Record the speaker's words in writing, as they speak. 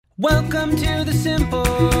Welcome to the Simple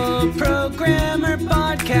Programmer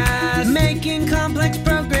Podcast, making complex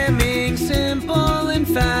programming simple and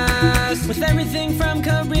fast, with everything from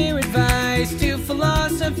career advice to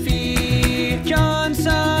philosophy. John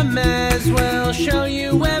Summers will show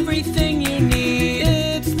you everything you need.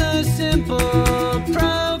 It's the Simple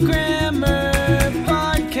Programmer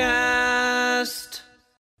Podcast.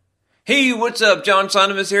 Hey, what's up? John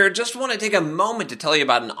Sonnemus here. Just want to take a moment to tell you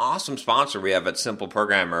about an awesome sponsor we have at Simple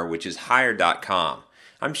Programmer, which is Hired.com.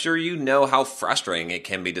 I'm sure you know how frustrating it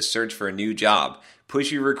can be to search for a new job.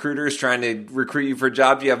 Pushy recruiters trying to recruit you for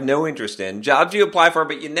jobs you have no interest in, jobs you apply for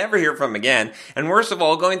but you never hear from again, and worst of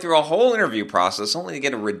all, going through a whole interview process only to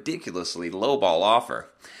get a ridiculously lowball offer.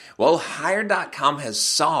 Well, Hired.com has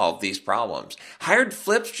solved these problems. Hired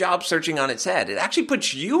flips job searching on its head. It actually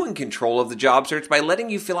puts you in control of the job search by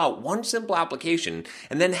letting you fill out one simple application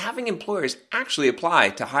and then having employers actually apply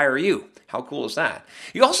to hire you. How cool is that?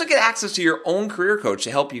 You also get access to your own career coach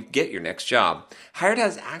to help you get your next job. Hired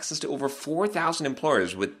has access to over 4,000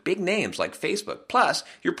 employers with big names like Facebook. Plus,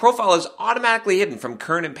 your profile is automatically hidden from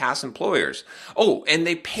current and past employers. Oh, and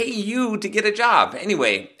they pay you to get a job.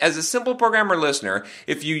 Anyway, as a Simple Programmer listener,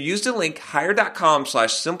 if you use the link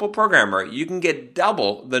hired.com/simpleprogrammer, you can get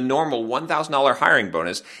double the normal $1,000 hiring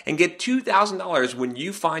bonus and get $2,000 when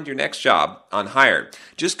you find your next job on Hired.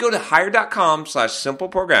 Just go to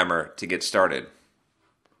hired.com/simpleprogrammer to get started.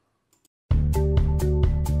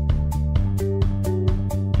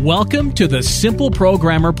 Welcome to the Simple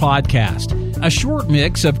Programmer Podcast, a short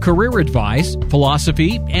mix of career advice,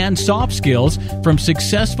 philosophy, and soft skills from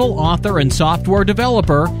successful author and software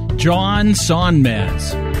developer John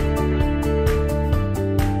Sonmez.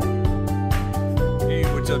 Hey,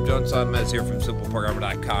 what's up? John Sonmez here from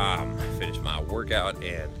SimpleProgrammer.com. Finished my workout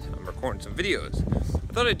and I'm recording some videos. I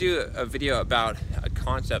thought I'd do a video about a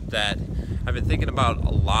concept that I've been thinking about a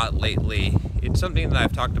lot lately. It's something that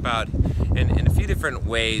I've talked about in a few different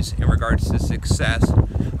ways in regards to success.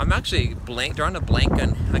 I'm actually drawing a blank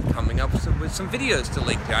on coming up with some videos to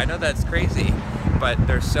link to. I know that's crazy, but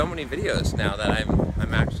there's so many videos now that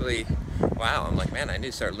I'm actually, wow, I'm like, man, I need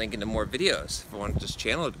to start linking to more videos if I want this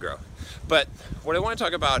channel to grow. But what I want to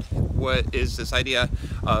talk about is this idea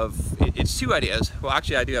of, it's two ideas. Well,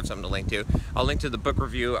 actually, I do have something to link to. I'll link to the book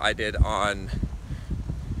review I did on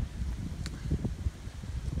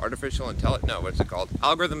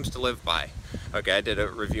Algorithms to Live By. Okay, I did a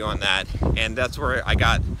review on that, and that's where I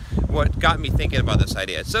got what got me thinking about this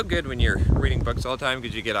idea. It's so good when you're reading books all the time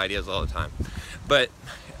because you get ideas all the time. But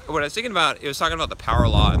what I was thinking about, it was talking about the power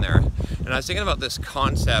law in there, and I was thinking about this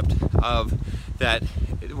concept of that.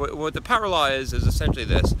 What the power law is essentially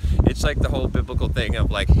this. It's like the whole biblical thing of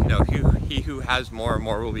like, you know, he who has more and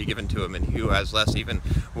more will be given to him, and he who has less, even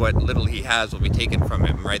what little he has will be taken from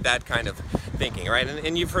him, right? That kind of thinking, right?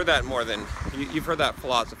 And you've heard that more than, you've heard that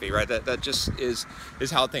philosophy, right? That just is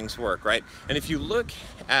how things work, right? And if you look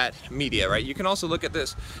at media, right, you can also look at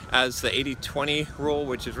this as the 80-20 rule,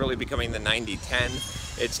 which is really becoming the 90-10.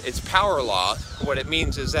 It's power law. What it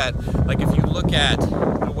means is that, like, if you look at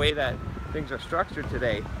the way that things are structured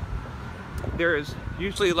today, there is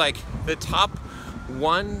usually like the top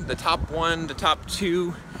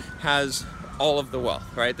two has all of the wealth,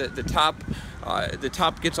 right? The top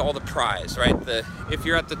gets all the prize, right? If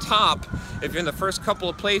you're at the top, if you're in the first couple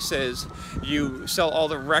of places, you sell all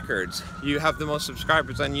the records, you have the most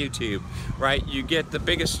subscribers on YouTube, right? You get the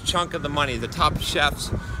biggest chunk of the money. The top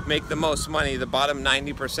chefs make the most money. The bottom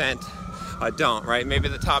 90% don't, right? Maybe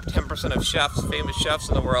the top 10% of chefs, famous chefs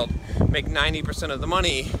in the world, make 90% of the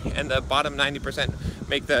money, and the bottom 90%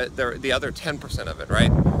 make the other 10% of it, right?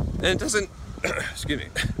 And it doesn't, excuse me,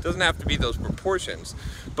 it doesn't have to be those proportions,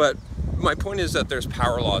 but my point is that there's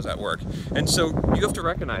power laws at work, and so you have to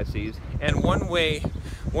recognize these. And one way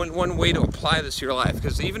to apply this to your life,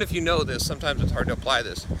 because even if you know this, sometimes it's hard to apply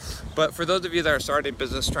this. But for those of you that are starting a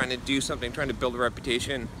business, trying to do something, trying to build a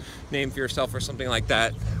reputation, name for yourself or something like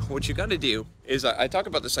that, what you got to do is, I talk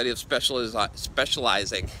about this idea of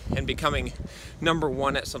specializing and becoming number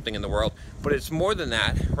one at something in the world. But it's more than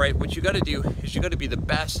that, right? What you got to do is you got to be the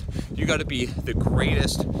best. You got to be the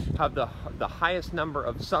greatest, have the highest number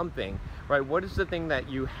of something, right? What is the thing that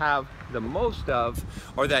you have the most of,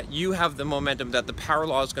 or that you have the momentum that the power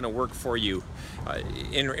law is going to work for you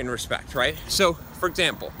in respect, right? So, for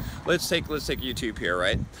example, let's take YouTube here,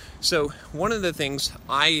 right? So one of the things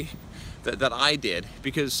that I did,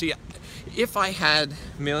 because see, if I had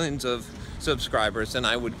millions of subscribers, then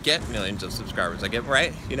I would get millions of subscribers. I get,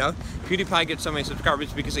 right? You know, PewDiePie gets so many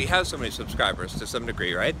subscribers because he has so many subscribers to some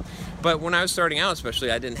degree, right? But when I was starting out,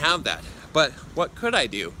 especially, I didn't have that. But what could I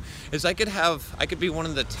do is I could be one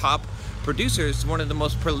of the top producers, one of the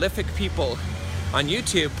most prolific people on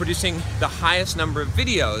YouTube, producing the highest number of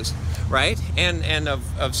videos, right? And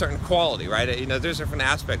of certain quality, right? You know, there's different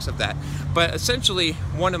aspects of that. But essentially,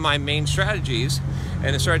 one of my main strategies,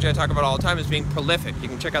 and a strategy I talk about all the time, is being prolific. You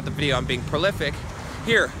can check out the video on being prolific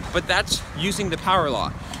here, but that's using the power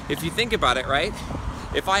law. If you think about it, right?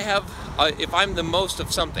 If I'm the most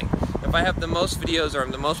of something, if I have the most videos, or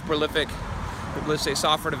I'm the most prolific, let's say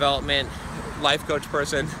software development, life coach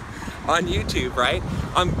person on YouTube, right?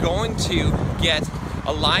 I'm going to get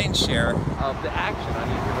a lion's share of the action on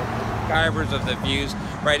YouTube, of the subscribers, of the views,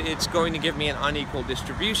 right? It's going to give me an unequal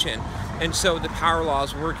distribution. And so the power law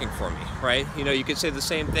is working for me, right? You know, you could say the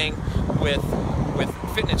same thing with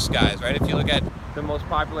fitness guys, right? If you look at the most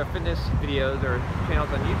popular fitness videos or channels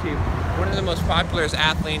on YouTube, one of the most popular is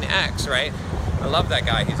Athlean X, right? I love that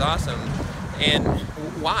guy, he's awesome. And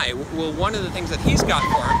why? Well, one of the things that he's got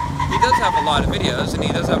for him, he does have a lot of videos and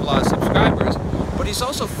he does have a lot of subscribers, but he's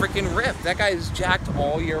also freaking ripped. That guy is jacked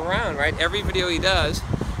all year round, right? Every video he does,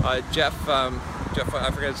 Jeff, I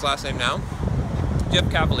forget his last name now,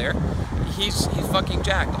 Jeff Cavalier, he's fucking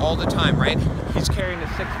jacked all the time, right? He's carrying a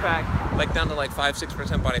six-pack, like down to like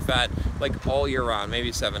 5-6% body fat, like all year round,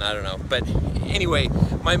 maybe 7, I don't know. But anyway,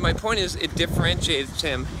 my point is, it differentiates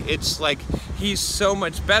him. It's like he's so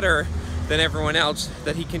much better than everyone else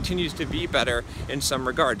that he continues to be better in some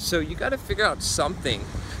regard. So you got to figure out something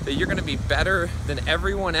that you're going to be better than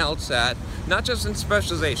everyone else at, not just in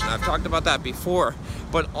specialization, I've talked about that before,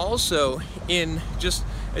 but also in just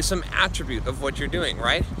some attribute of what you're doing,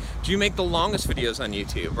 right? Do you make the longest videos on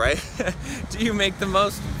YouTube, right? Do you make the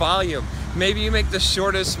most volume? Maybe you make the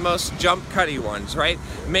shortest, most jump cutty ones, right?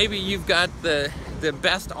 Maybe you've got the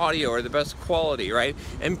best audio or the best quality, right?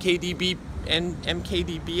 MKDB and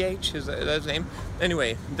MKDBH, is that his name?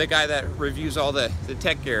 Anyway, the guy that reviews all the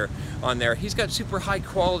tech gear on there, he's got super high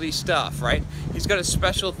quality stuff, right? He's got a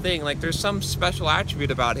special thing, like there's some special attribute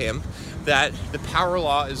about him that the power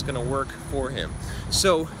law is going to work for him.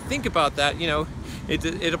 So think about that. You know,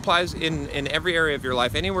 it applies in every area of your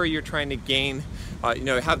life. Anywhere you're trying to gain, you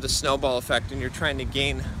know, have the snowball effect, and you're trying to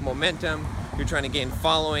gain momentum, you're trying to gain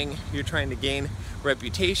following, you're trying to gain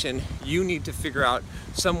reputation, you need to figure out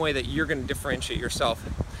some way that you're going to differentiate yourself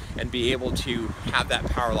and be able to have that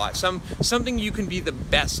power law. Something you can be the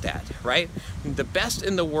best at, right? The best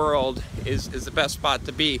in the world is the best spot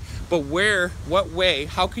to be, but what way,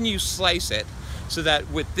 how can you slice it so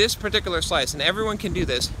that with this particular slice, and everyone can do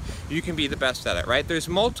this, you can be the best at it, right? There's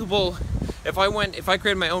multiple, if I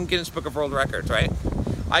created my own Guinness Book of World Records, right?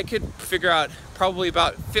 I could figure out probably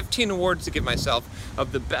about 15 awards to give myself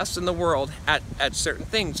of the best in the world at certain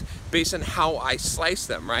things based on how I slice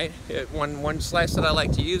them, right? One slice that I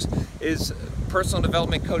like to use is personal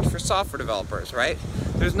development coach for software developers, right?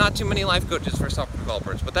 There's not too many life coaches for software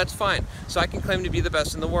developers, but that's fine. So I can claim to be the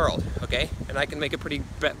best in the world, okay? And I can make a pretty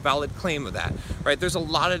valid claim of that, right? There's a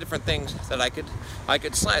lot of different things that I could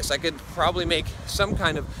slice. I could probably make some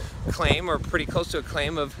kind of claim, or pretty close to a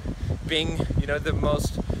claim, of being, you know, the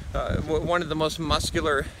most one of the most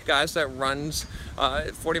muscular guys that runs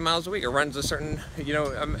 40 miles a week, or runs a certain, you know,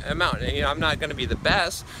 amount. You know, I'm not going to be the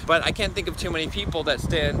best, but I can't think of too many people that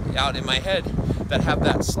stand out in my head that have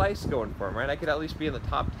that slice going for them, right? I could at least be in the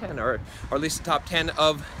top 10, or at least the top 10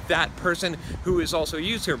 of that person who is also a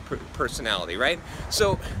user personality, right?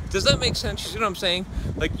 So does that make sense? You see what I'm saying?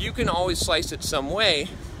 Like, you can always slice it some way,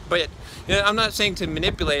 but you know, I'm not saying to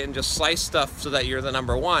manipulate and just slice stuff so that you're the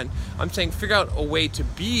number one. I'm saying figure out a way to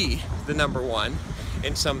be the number one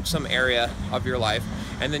in some area of your life,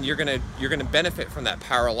 and then you're gonna benefit from that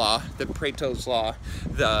power law, the Pareto's law,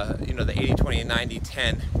 the 80-20 and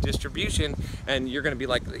 90-10 distribution, and you're gonna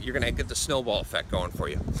get the snowball effect going for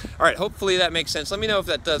you. All right, hopefully that makes sense. Let me know if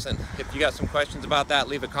that doesn't. If you got some questions about that,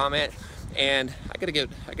 leave a comment. And I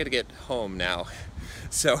gotta get home now.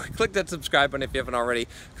 So click that subscribe button if you haven't already.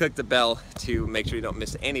 Click the bell to make sure you don't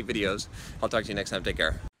miss any videos. I'll talk to you next time. Take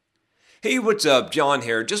care. Hey, what's up? John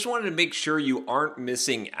here. Just wanted to make sure you aren't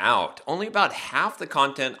missing out. Only about half the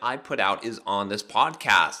content I put out is on this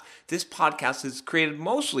podcast. This podcast is created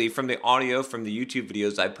mostly from the audio from the YouTube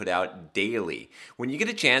videos I put out daily. When you get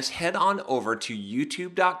a chance, head on over to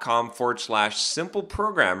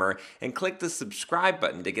youtube.com/simpleprogrammer and click the subscribe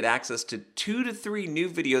button to get access to 2 to 3 new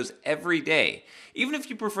videos every day. Even if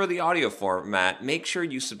you prefer the audio format, make sure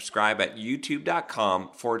you subscribe at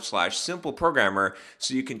youtube.com/simpleprogrammer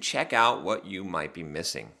so you can check out what you might be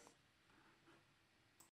missing.